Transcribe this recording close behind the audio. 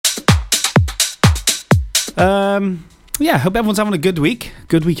Yeah, hope everyone's having a good week,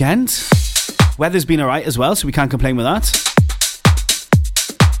 good weekend. Weather's been alright as well, so we can't complain with that.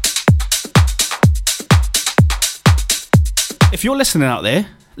 If you're listening out there,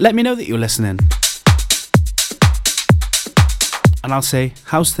 let me know that you're listening. And I'll say,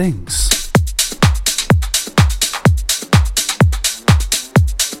 how's things?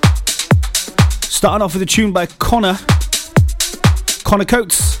 Starting off with a tune by Connor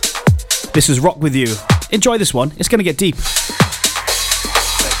Coates. This is Rock With You. Enjoy this one, it's going to get deep.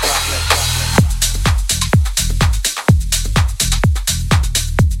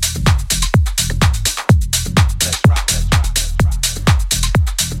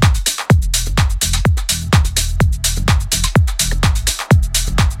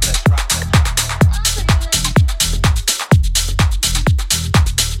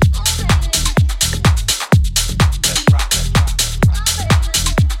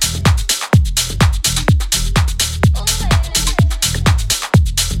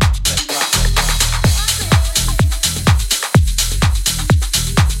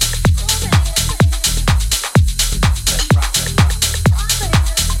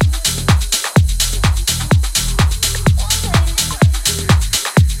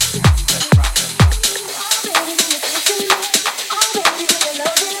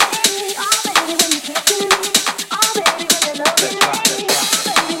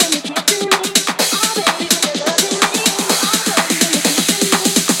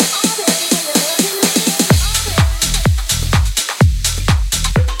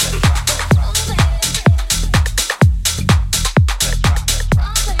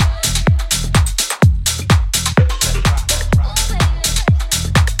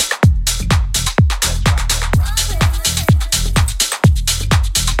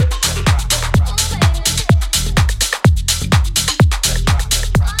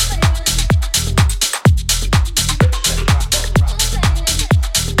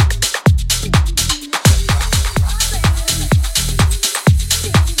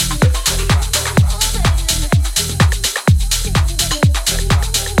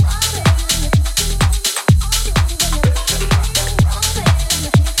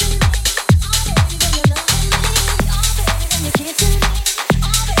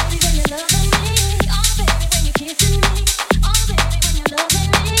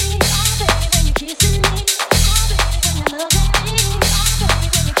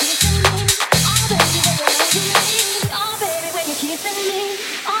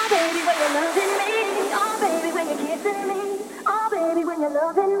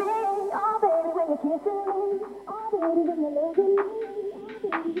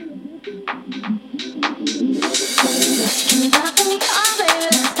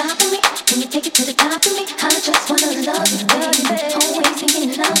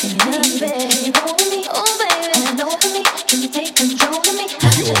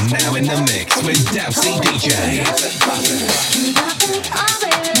 Now in the mix with Dowsy DJ.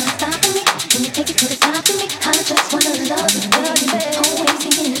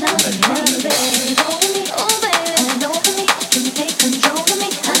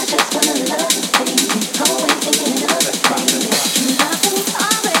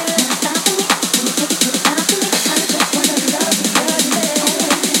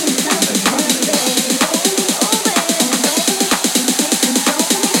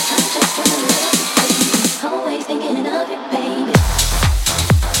 Always thinking of you, baby.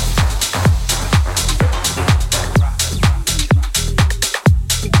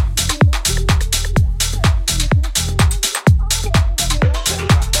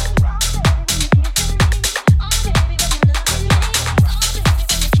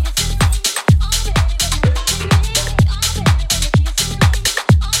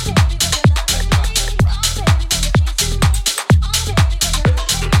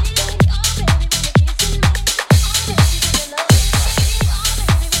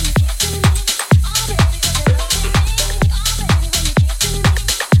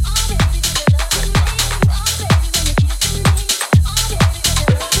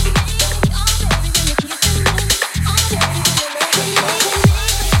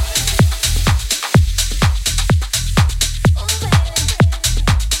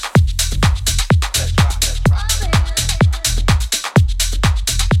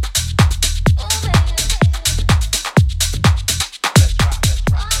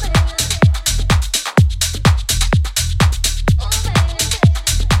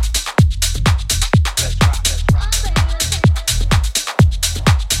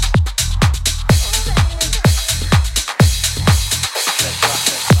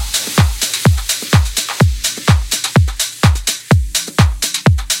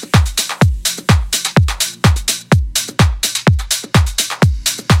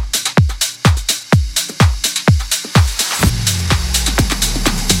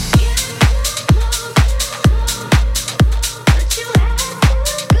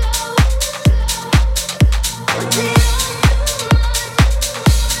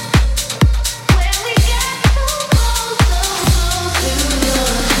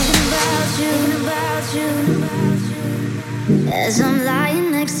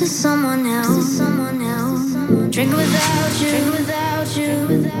 next to someone else. Drink without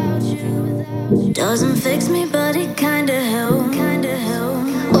you. Doesn't fix me, but it kinda helps.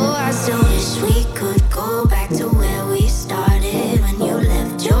 Oh, I still wish we could go back to where we started. When you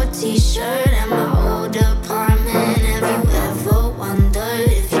left your t-shirt at my old apartment. Have you ever wondered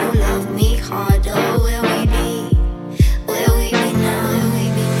if you love me harder? Where we be now?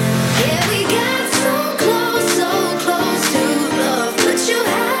 Yeah, we got so close to love, but you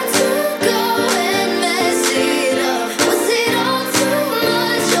had to go and mess it up. Was it all too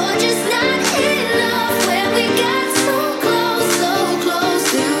much or just not enough? Where we got so close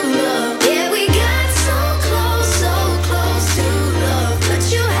to love. Yeah, we got so close to love, but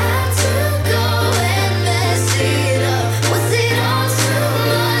you had to go and mess it up. Was it all too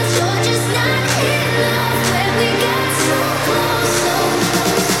much or just not enough? Where we got so close to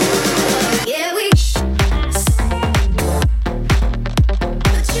love. Yeah, we.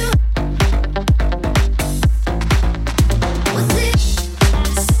 But you. Was it?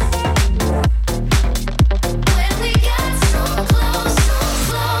 When we got so close.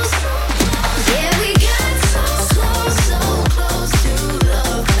 Yeah, we got so close to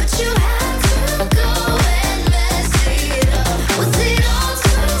love, but you had to go and mess it up. Was it all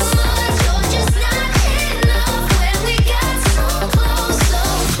too much or just not enough? When we got so close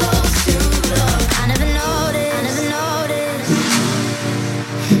to love, I never noticed.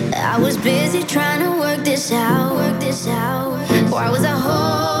 I was busy trying to work this out. Why was I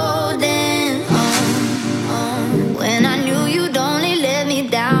holding on when I knew you'd only let me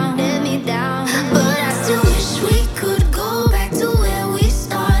down? But I still wish we could go back to where we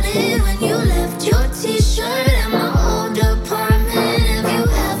started. When you left your t-shirt at my old apartment. Have you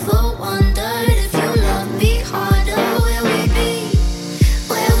ever wondered if you love me harder? Where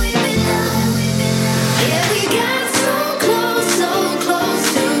we be now? Yeah, we got so close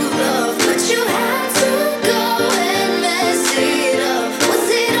to love, but you had to go and mess it up. Was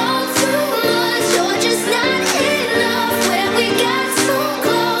it all too much or just not enough? Where we got so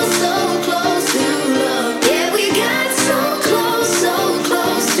close to love. Yeah, we got so close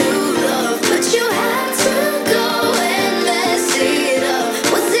to love, but you had to go and mess it up.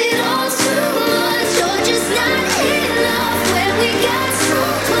 Was it all too much or just not enough? Where we got so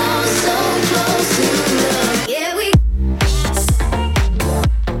close to love. Yeah, we.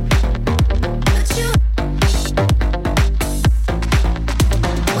 But you.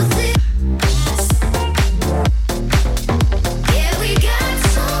 Was it? Yeah, we got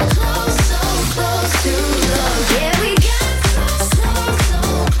so close to love. Yeah, we got so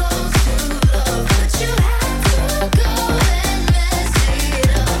close to love, but you had to go and mess it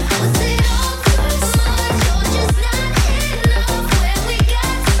up. Was it all too much or just not enough? When we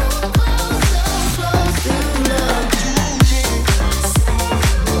got so close to love.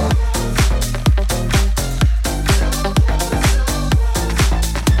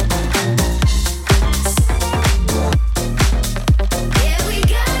 Yeah, we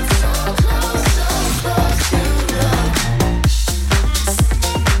got so close to love.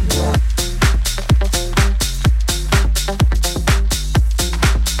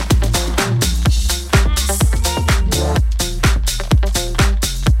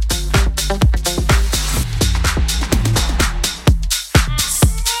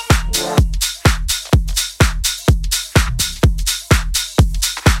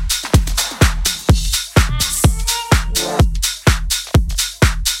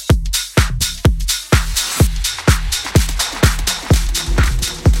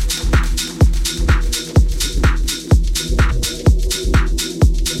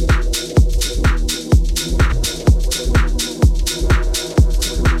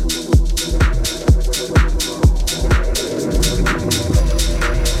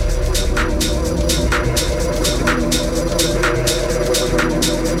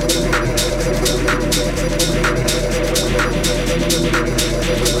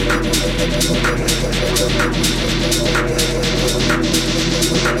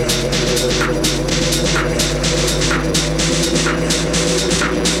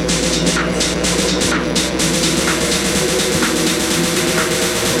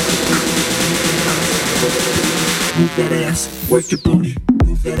 Move that ass, work your booty.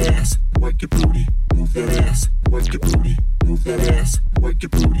 Move that ass, work your booty. Move that ass, work your booty. Move that ass, work your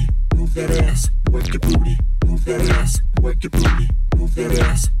booty. Move that ass, work your booty. Move that ass, work your booty. Move that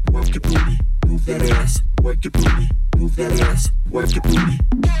ass, work your booty. Move that ass, work your booty. Move that ass, work your booty.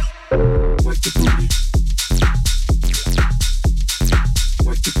 Work your booty.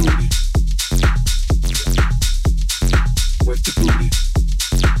 Work your booty. Work your booty.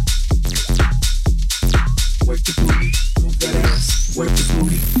 Work your booty. Move that ass, work your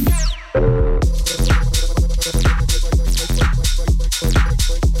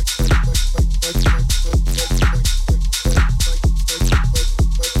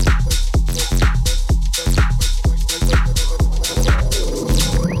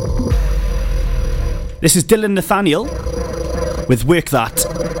This is Dylan Nathaniel with Work That.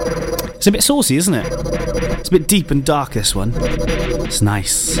 It's a bit saucy, isn't it? It's a bit deep and dark, this one. It's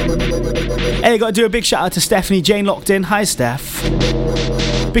nice. Hey, I got to do a big shout out to Stephanie Jane locked in. Hi, Steph.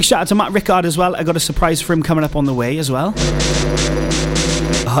 Big shout out to Matt Rickard as well. I got a surprise for him coming up on the way as well.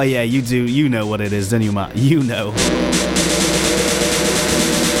 Oh yeah, you do. You know what it is, don't you, Matt? You know.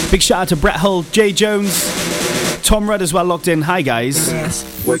 Big shout out to Brett Hull, Jay Jones, Tom Rudd as well locked in. Hi, guys.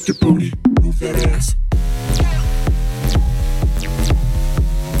 Work your booty, move that ass.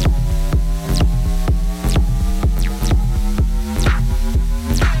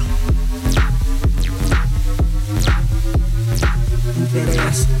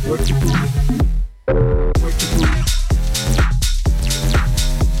 Work your booty. Work your booty.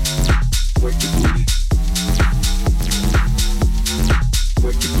 Work your booty.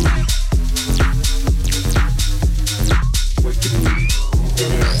 Work your booty. Work your booty. Move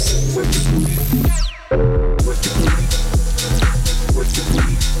that ass. Work your booty. Work your booty. Work your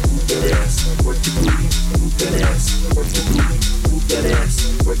booty. Move that ass. Work your booty. Move that ass. Work your booty. Move that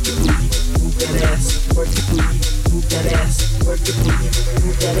ass. Work your booty. Move that ass. Work your booty. Move that ass. Work your booty.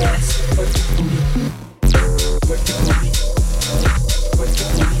 Move that ass. Work your booty. Work your booty. Work your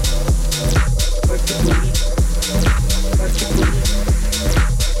booty. Work your booty. Work your booty. Work your booty.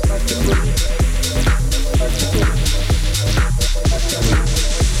 Work your booty.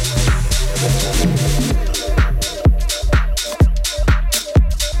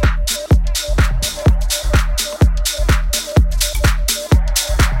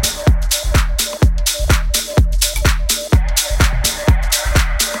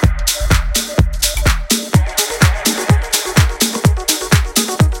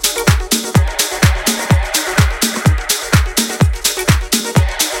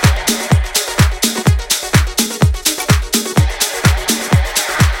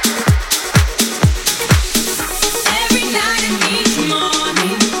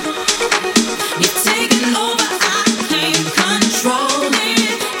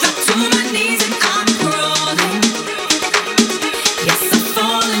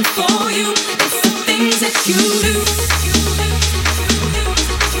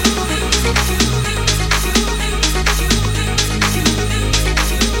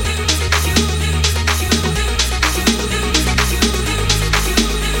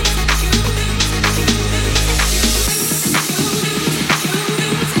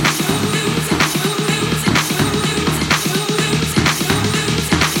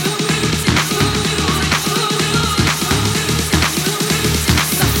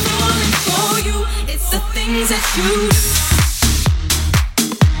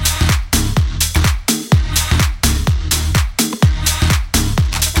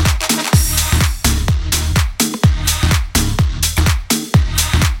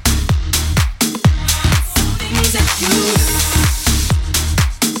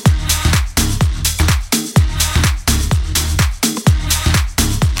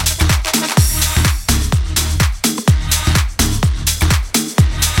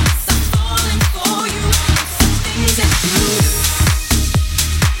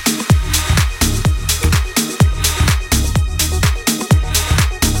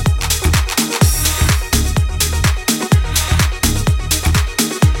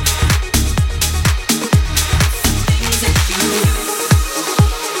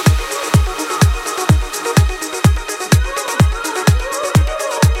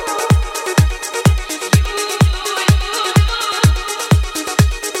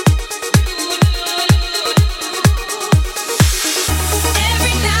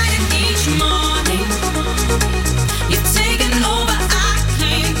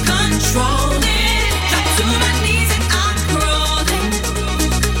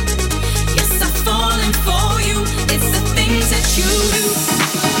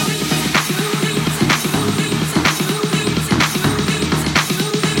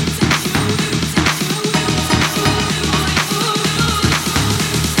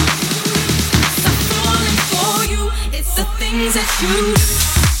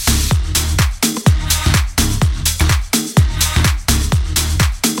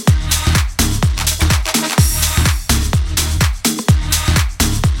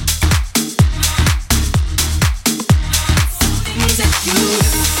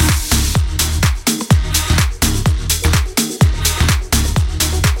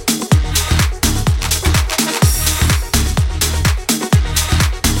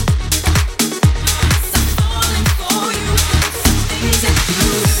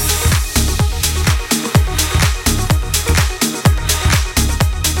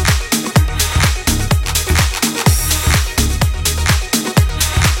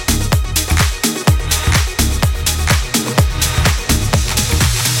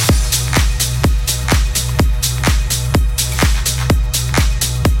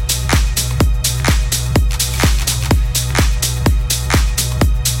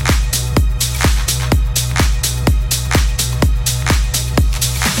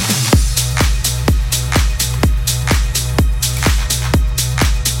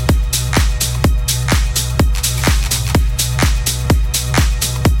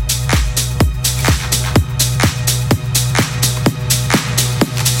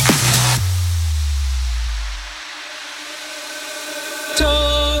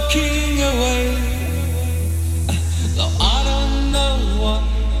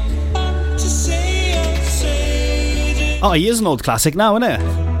 Oh, he is an old classic now, isn't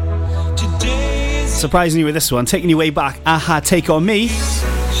it? Surprising you with this one, taking you way back. Aha, Take On Me.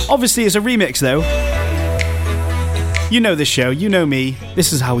 Obviously, it's a remix, though. You know this show, you know me.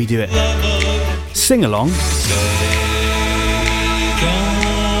 This is how we do it. Sing along.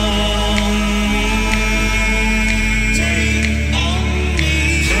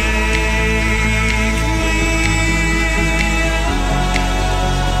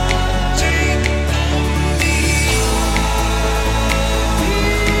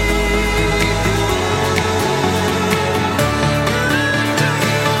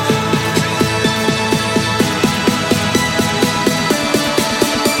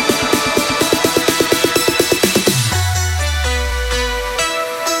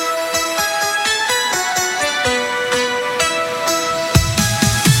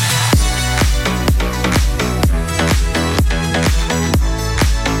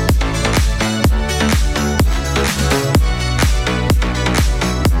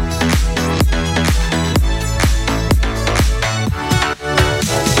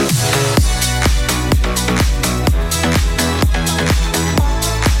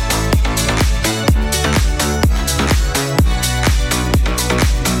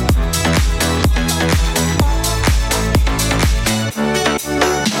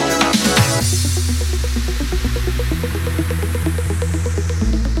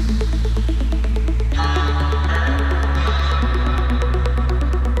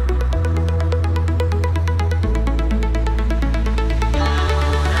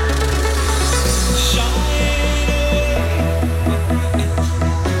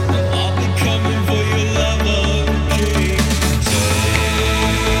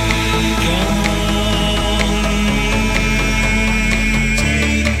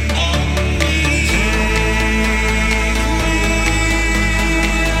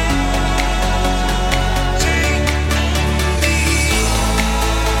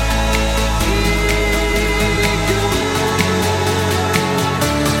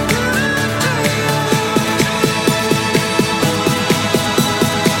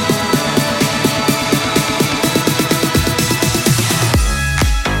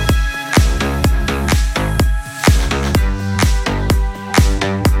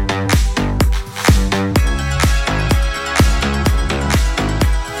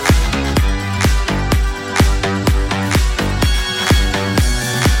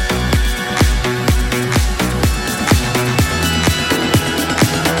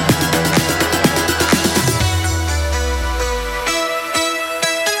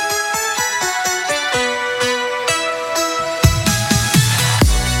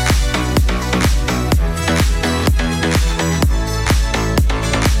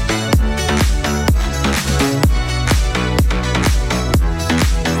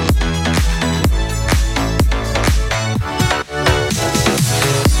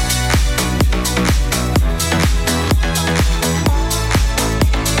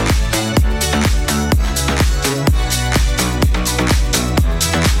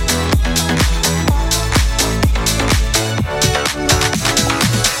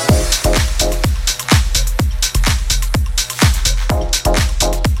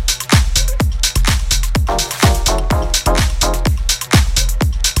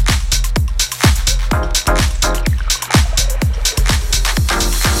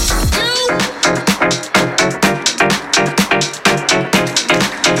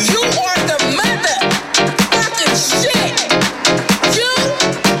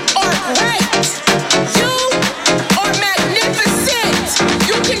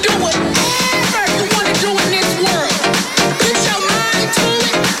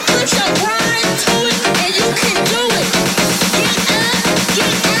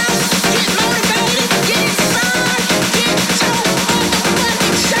 Get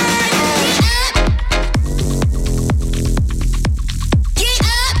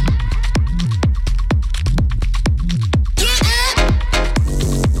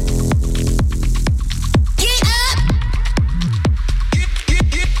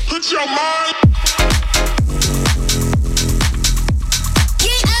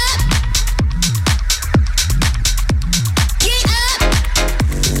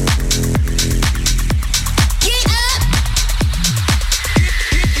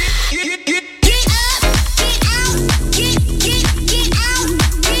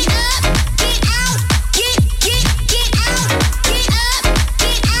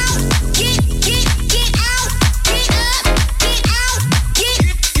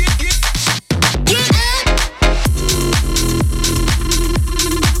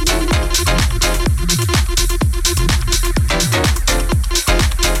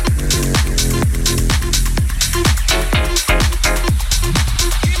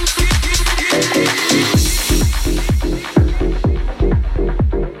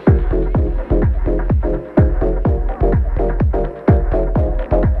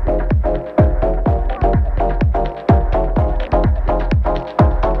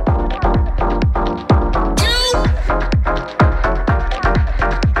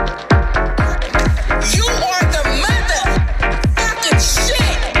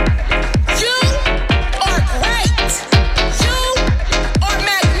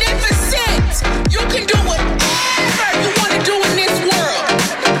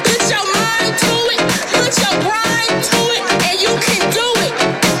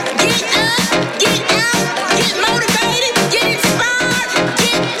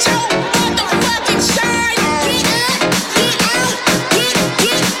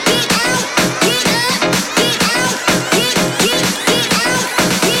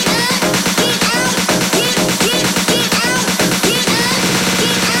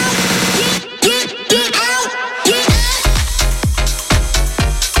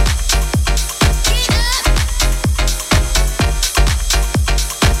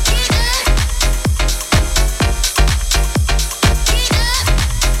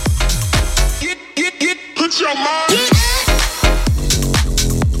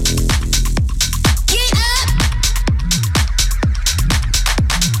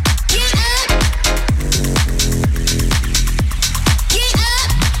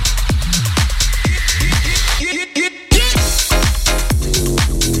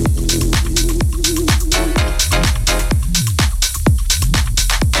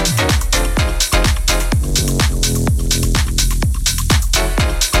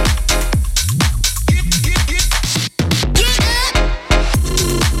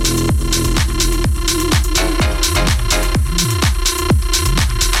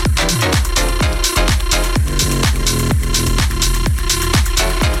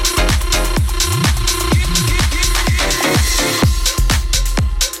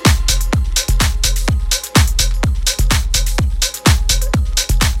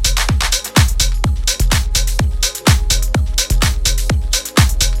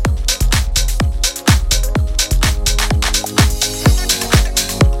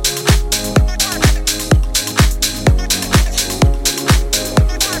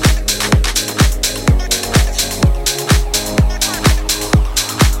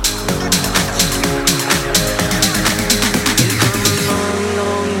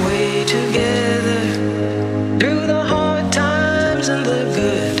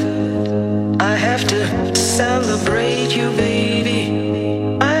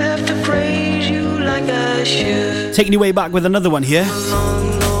Taking you way back with another one here.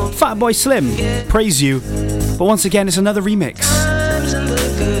 Fatboy Slim, Praise You. But once again, it's another remix.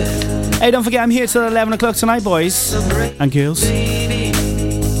 Hey, don't forget I'm here till 11 o'clock tonight, boys and girls.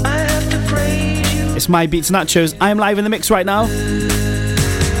 It's My Beats Nachos. I am live in the mix right now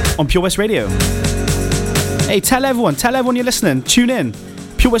on Pure West Radio. Hey, tell everyone you're listening. Tune in,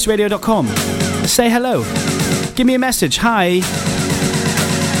 purewestradio.com. Say hello. Give me a message. Hi.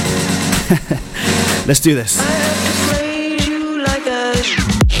 Let's do this.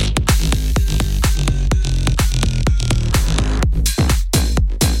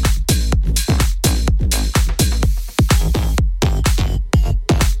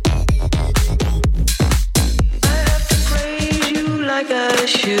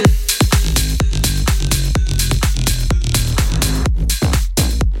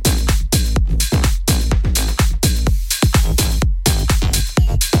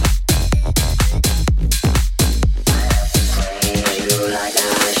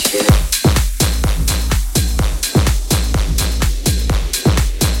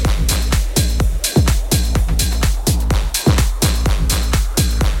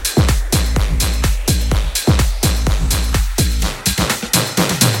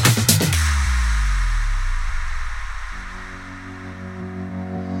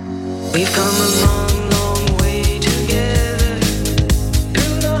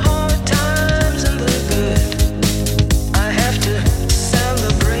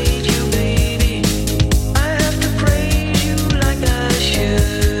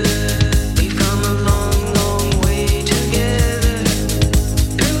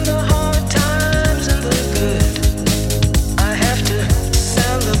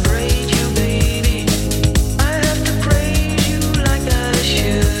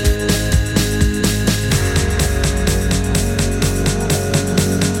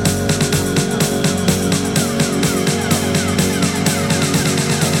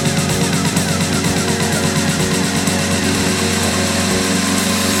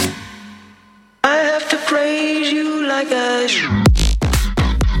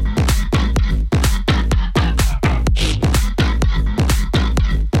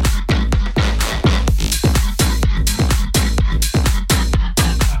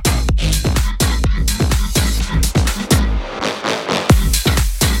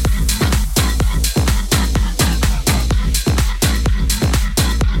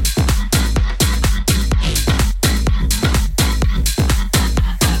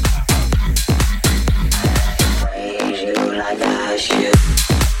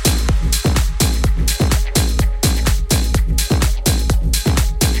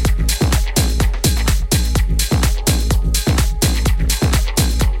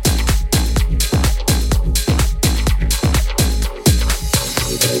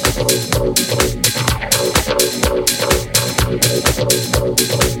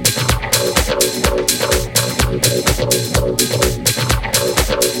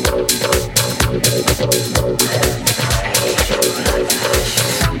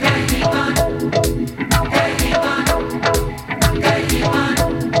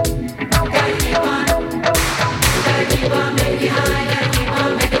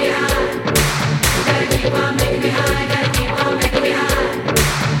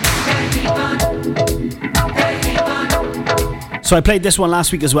 So I played this one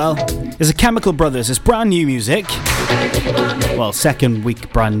last week as well. There's a Chemical Brothers. It's brand new music. Well, second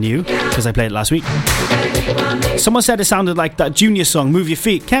week brand new, because I played it last week. Someone said it sounded like that Junior song, Move Your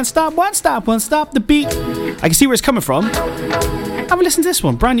Feet. Can't stop, won't stop the beat. I can see where it's coming from. Have a listen to this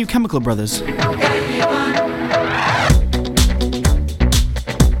one. Brand new Chemical Brothers.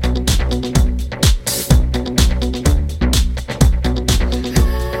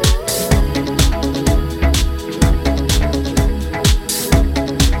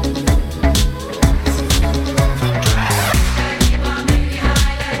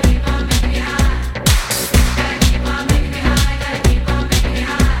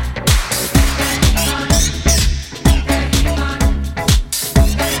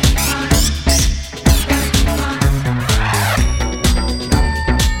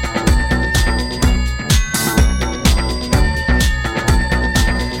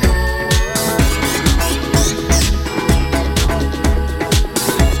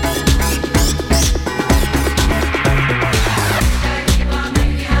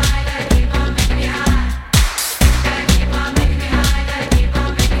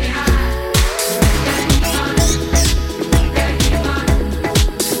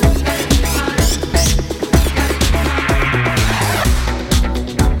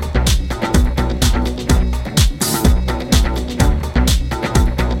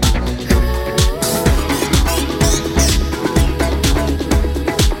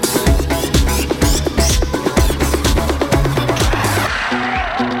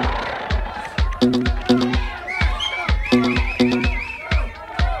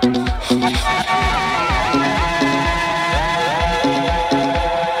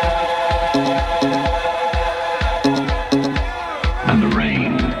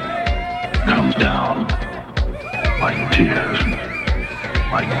 comes down like tears,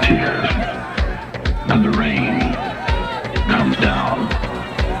 and the rain comes down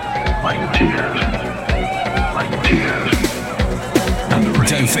like tears, and the rain.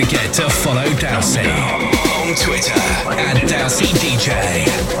 Don't forget to follow Dowsy on Twitter at Dowsy DJ.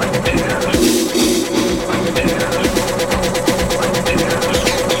 Like tears, like tears.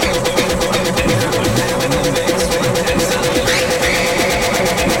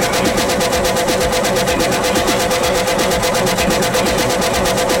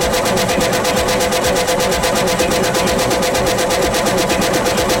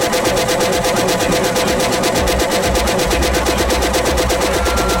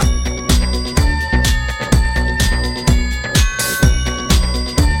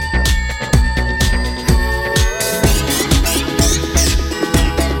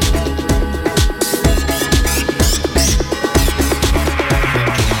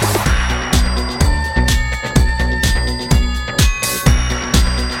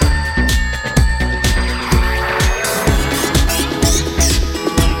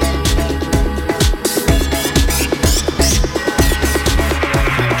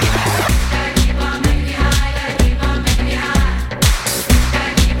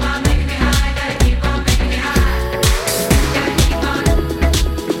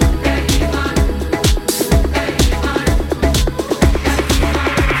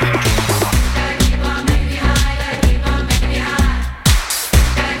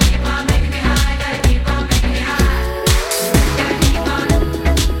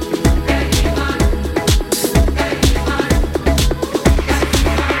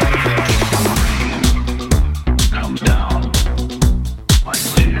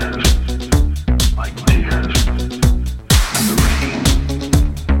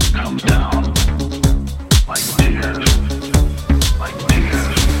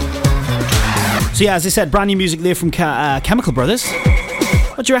 So yeah, as I said, brand new music there from Chemical Brothers.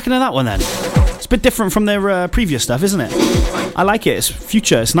 What do you reckon of that one then? It's a bit different from their previous stuff, isn't it? I like it. It's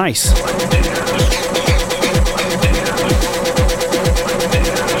future. It's nice.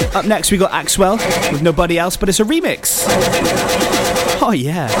 Up next we got Axwell with Nobody Else, but it's a remix. Oh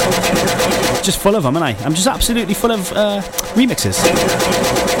yeah. Just full of them, aren't I? I'm just absolutely full of remixes.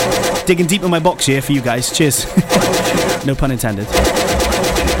 Digging deep in my box here for you guys. Cheers. No pun intended.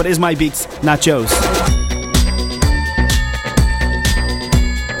 But it is My Beats Nachos.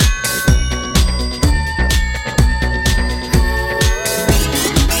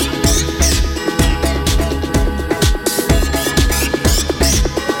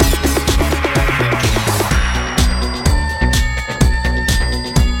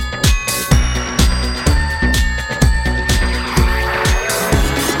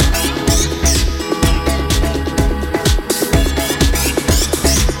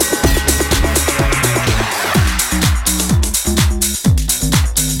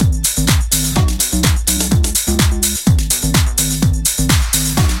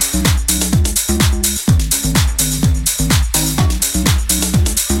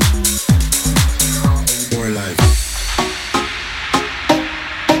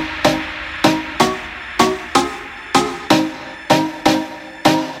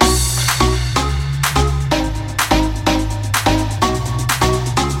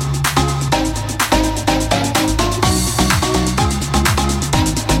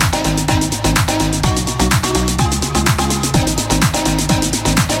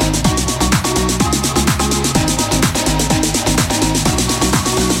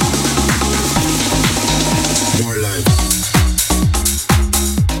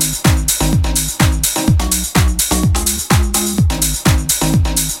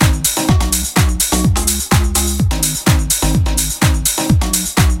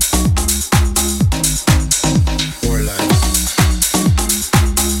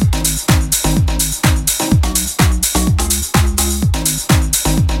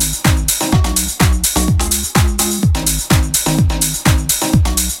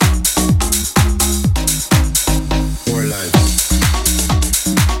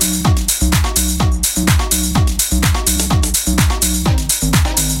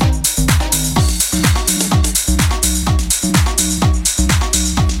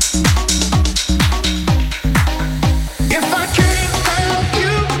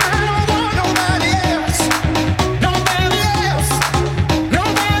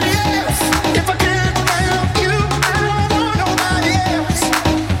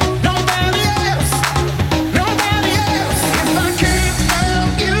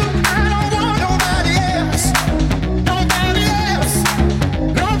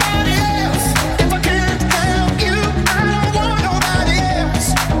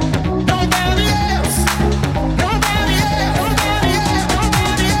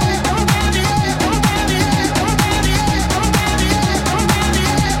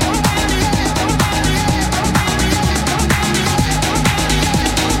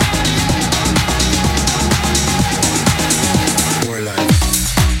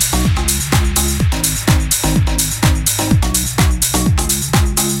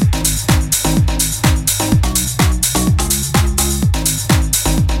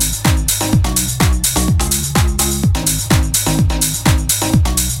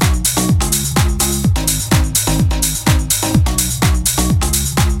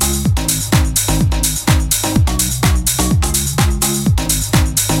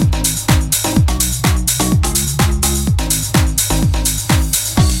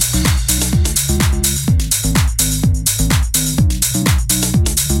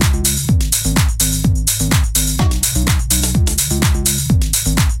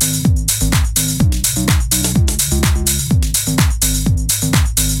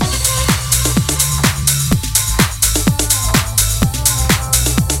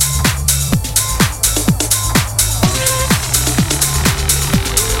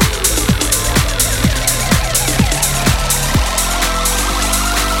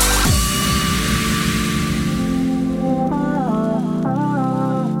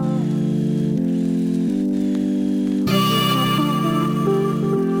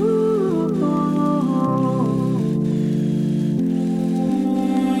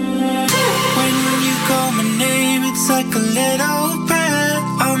 like a little prayer.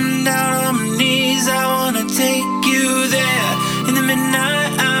 I'm down on my knees, I wanna take you there. In the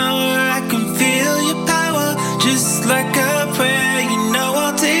midnight hour, I can feel your power, just like a prayer. You know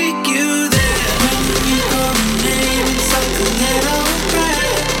I'll take you there. When you call my name, it's like a little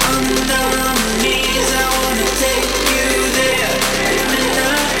prayer. I'm down on my knees, I wanna take you there. In the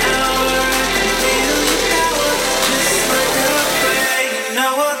midnight hour, I can feel your power, just like a prayer. You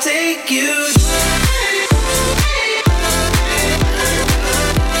know I'll take you there.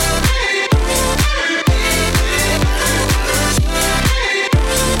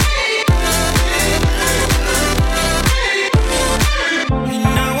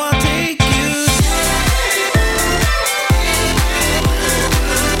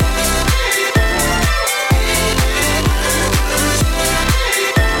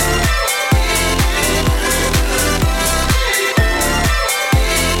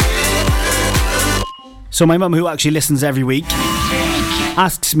 So my mum, who actually listens every week,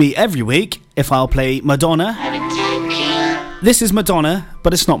 asks me every week if I'll play Madonna. This is Madonna,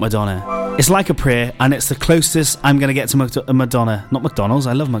 but it's not Madonna. It's Like a Prayer, and it's the closest I'm going to get to Madonna. Not McDonald's,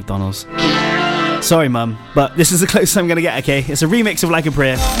 I love McDonald's. Sorry, Mum, but this is the closest I'm going to get, okay? It's a remix of Like a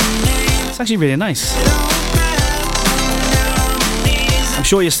Prayer. It's actually really nice. I'm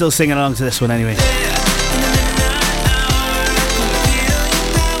sure you're still singing along to this one anyway.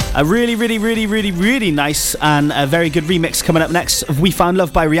 A really, really, really, really, really nice and a very good remix coming up next of We Found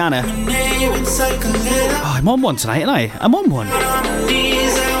Love by Rihanna. Oh, I'm on one tonight, aren't I? I'm on one.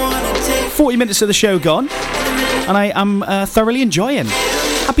 40 minutes of the show gone, and I am thoroughly enjoying.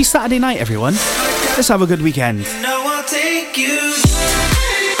 Happy Saturday night, everyone. Let's have a good weekend. Now I'll take you.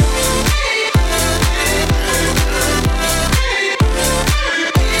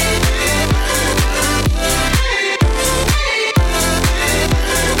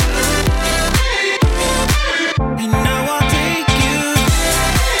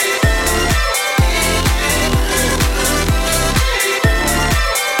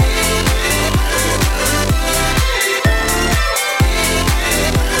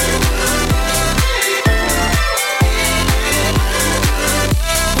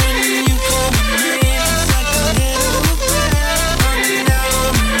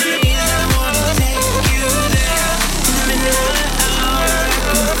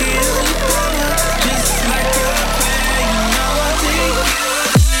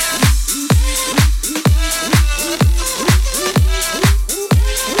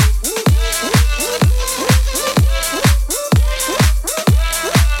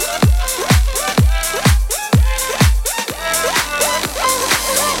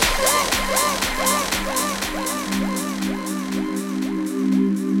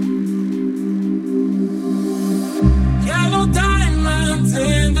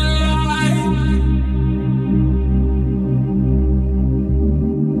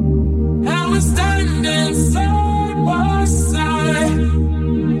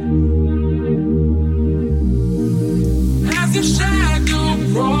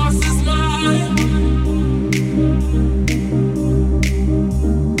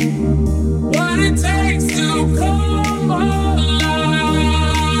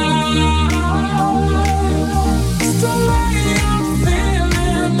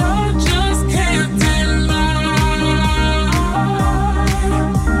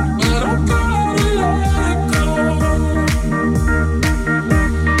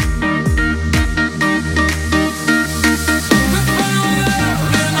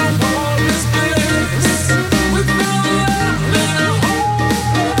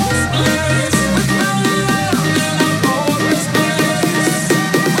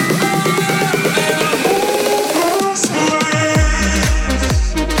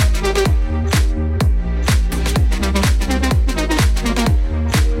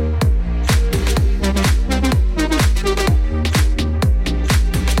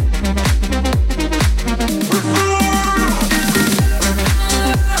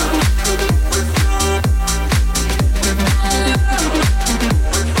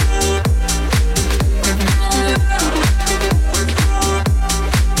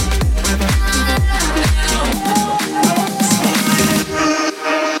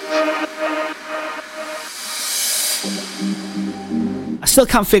 Still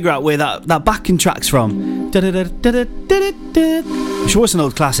can't figure out where that backing track's from. I'm sure it's an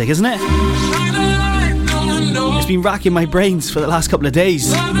old classic, isn't it? It's been racking my brains for the last couple of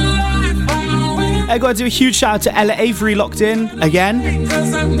days. I got to do a huge shout out to Ella Avery, locked in again.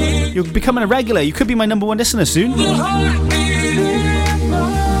 You're becoming a regular. You could be my number one listener soon.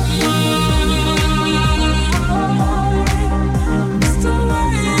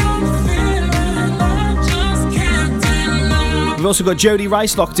 also got Jodie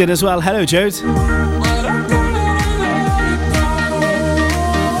Rice locked in as well. Hello, Jode.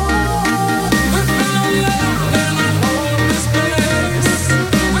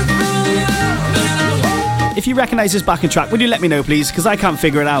 If you recognise this backing track, would you let me know, please? Because I can't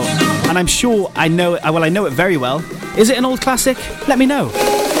figure it out. And I'm sure I know it. Well, I know it very well. Is it an old classic? Let me know.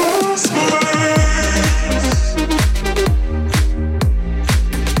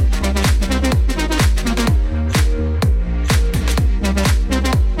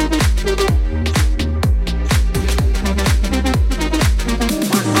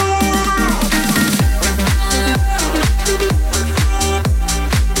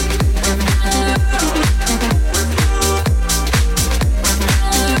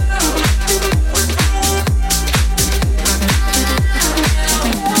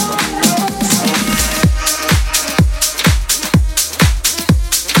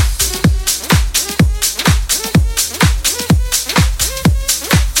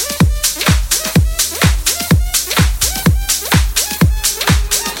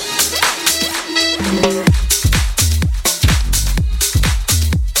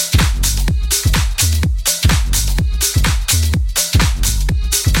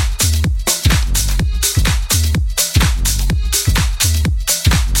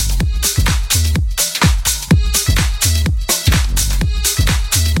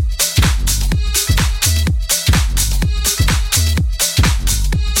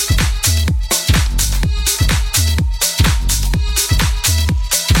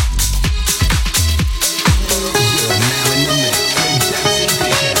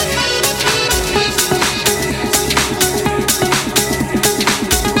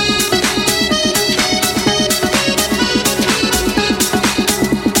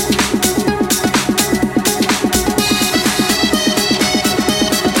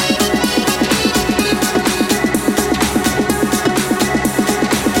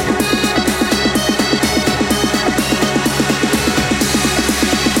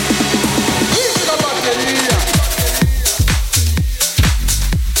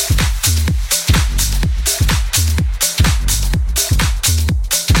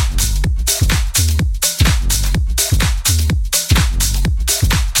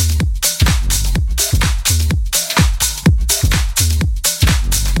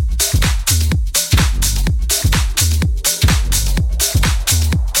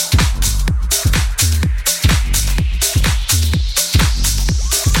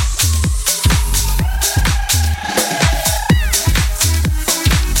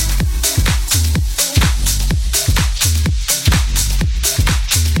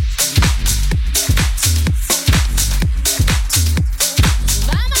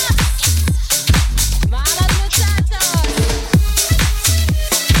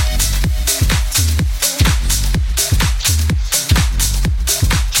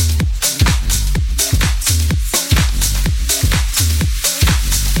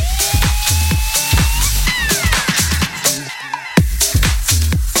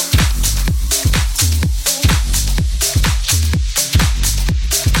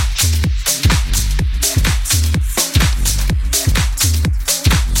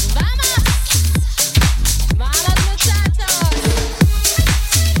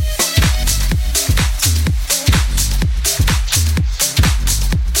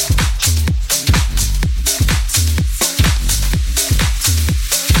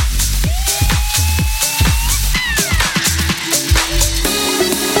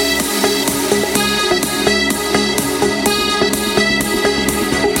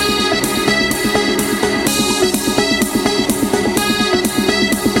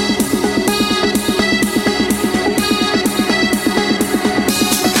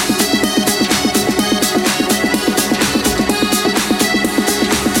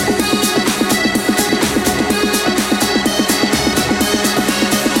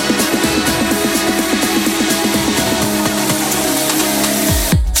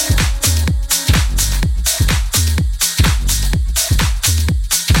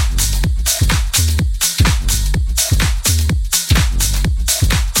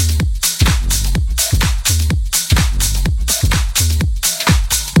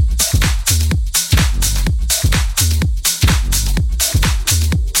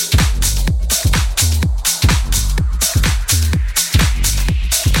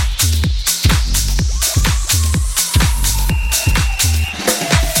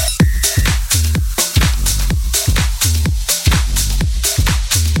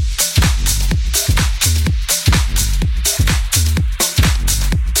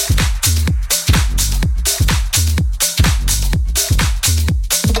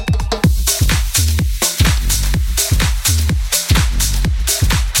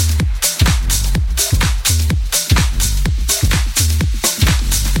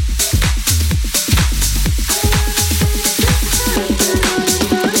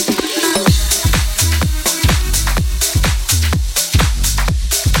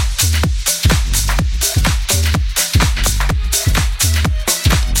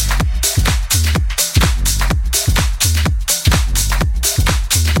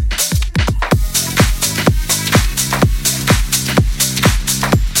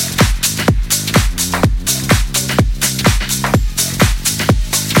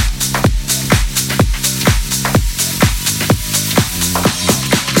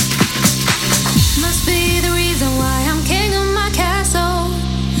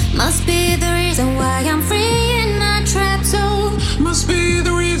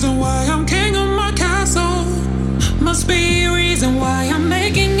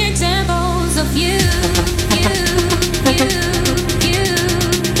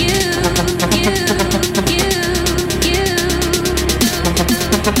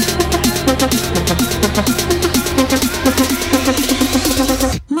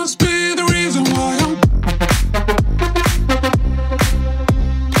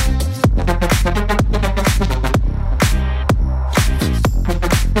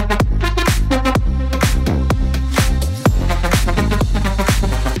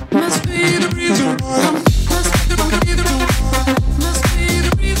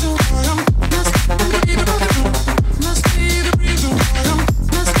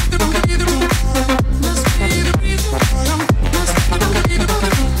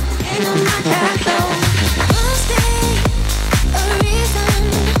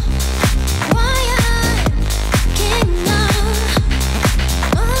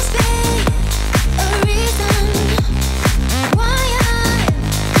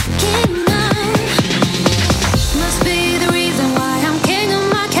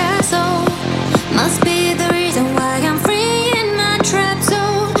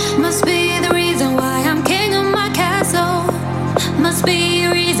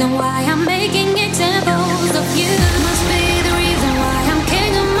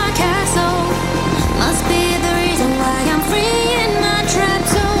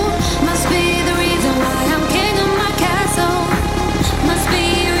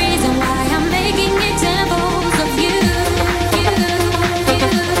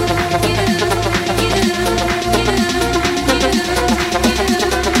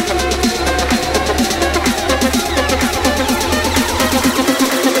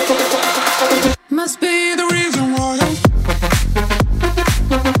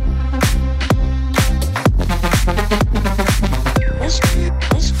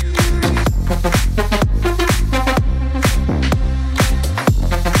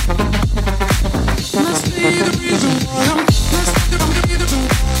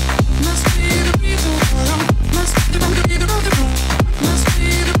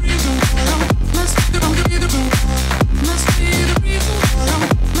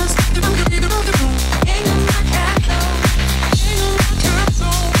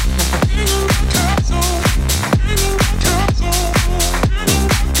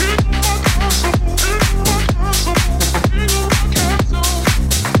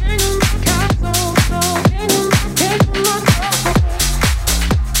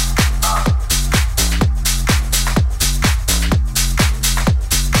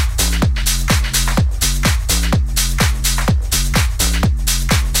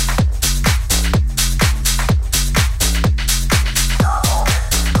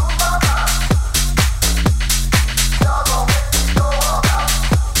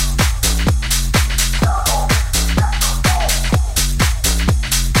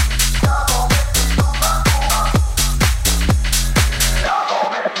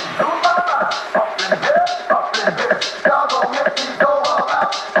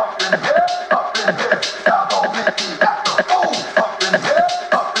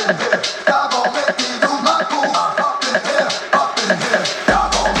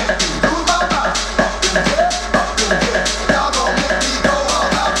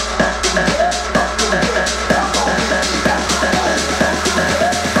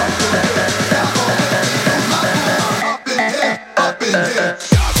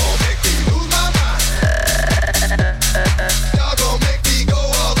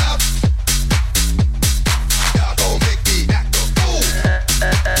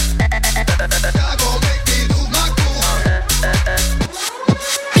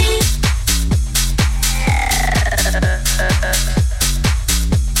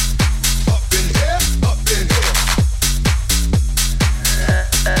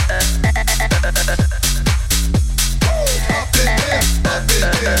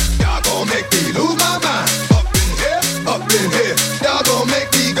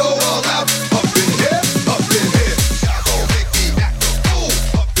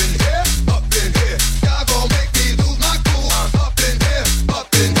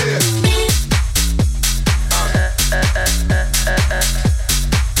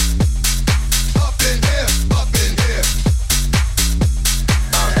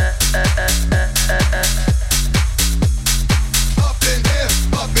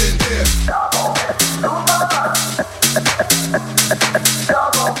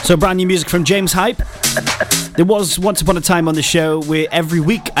 So brand new music from James Hype. There was once upon a time on the show where every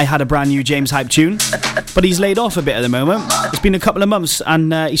week I had a brand new James Hype tune, but he's laid off a bit at the moment. It's been a couple of months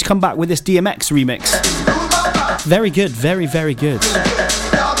and he's come back with this DMX remix. Very good, very, very good.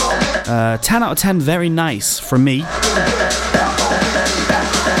 10 out of 10, very nice from me.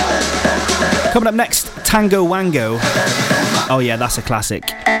 Coming up next, Tango Wango. Oh yeah, that's a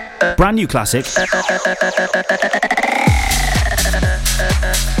classic. Brand new classic.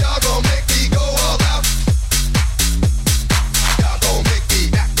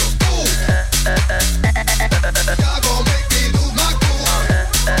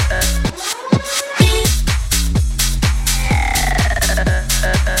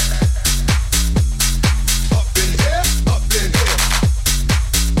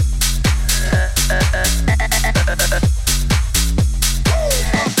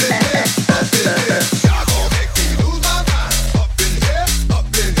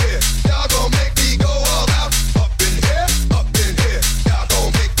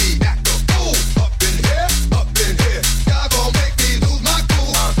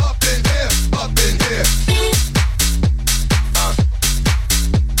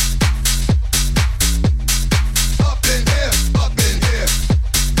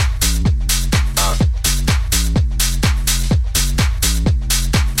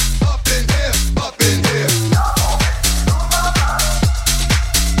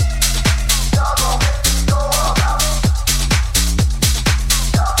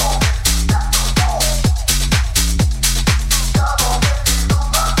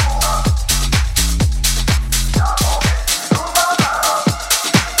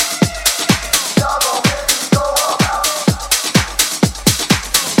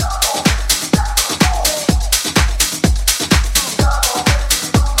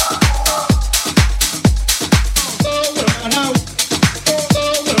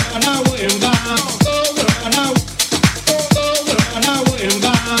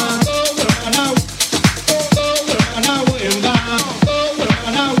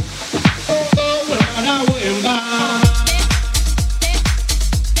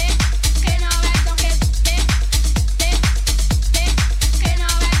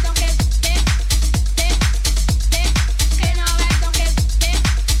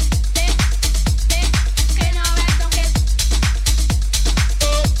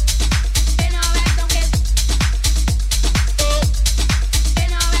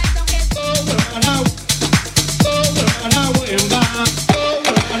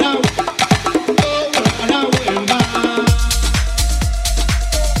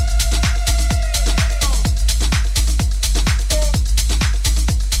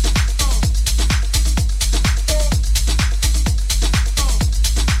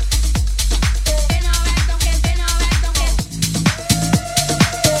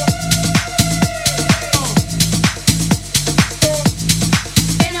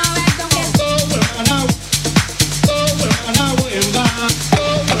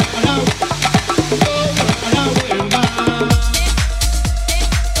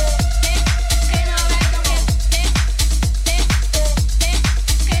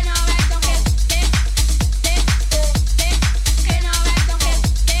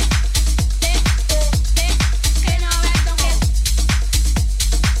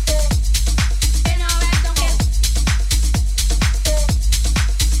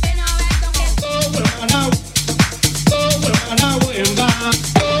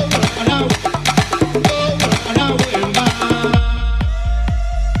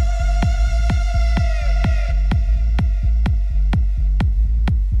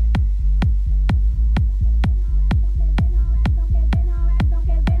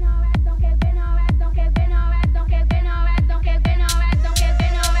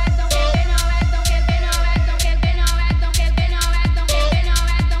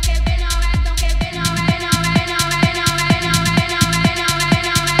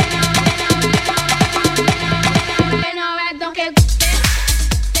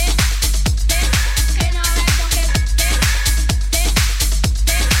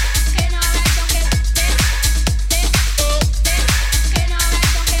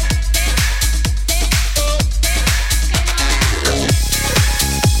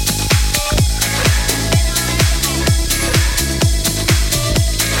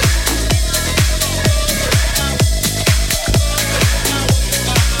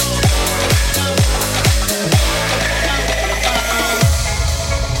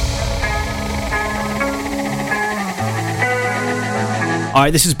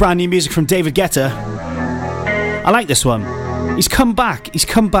 Alright, this is brand new music from David Guetta. I like this one. He's come back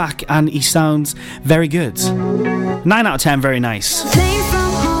and he sounds very good. 9 out of 10, very nice. Plane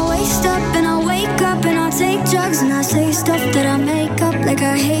from home. drugs and I say stuff that I make up. Like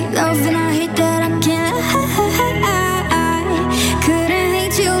I hate love and I hate that I can't. I couldn't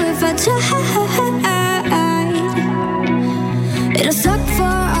hate you if I tried. It'll suck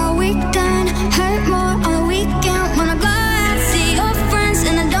for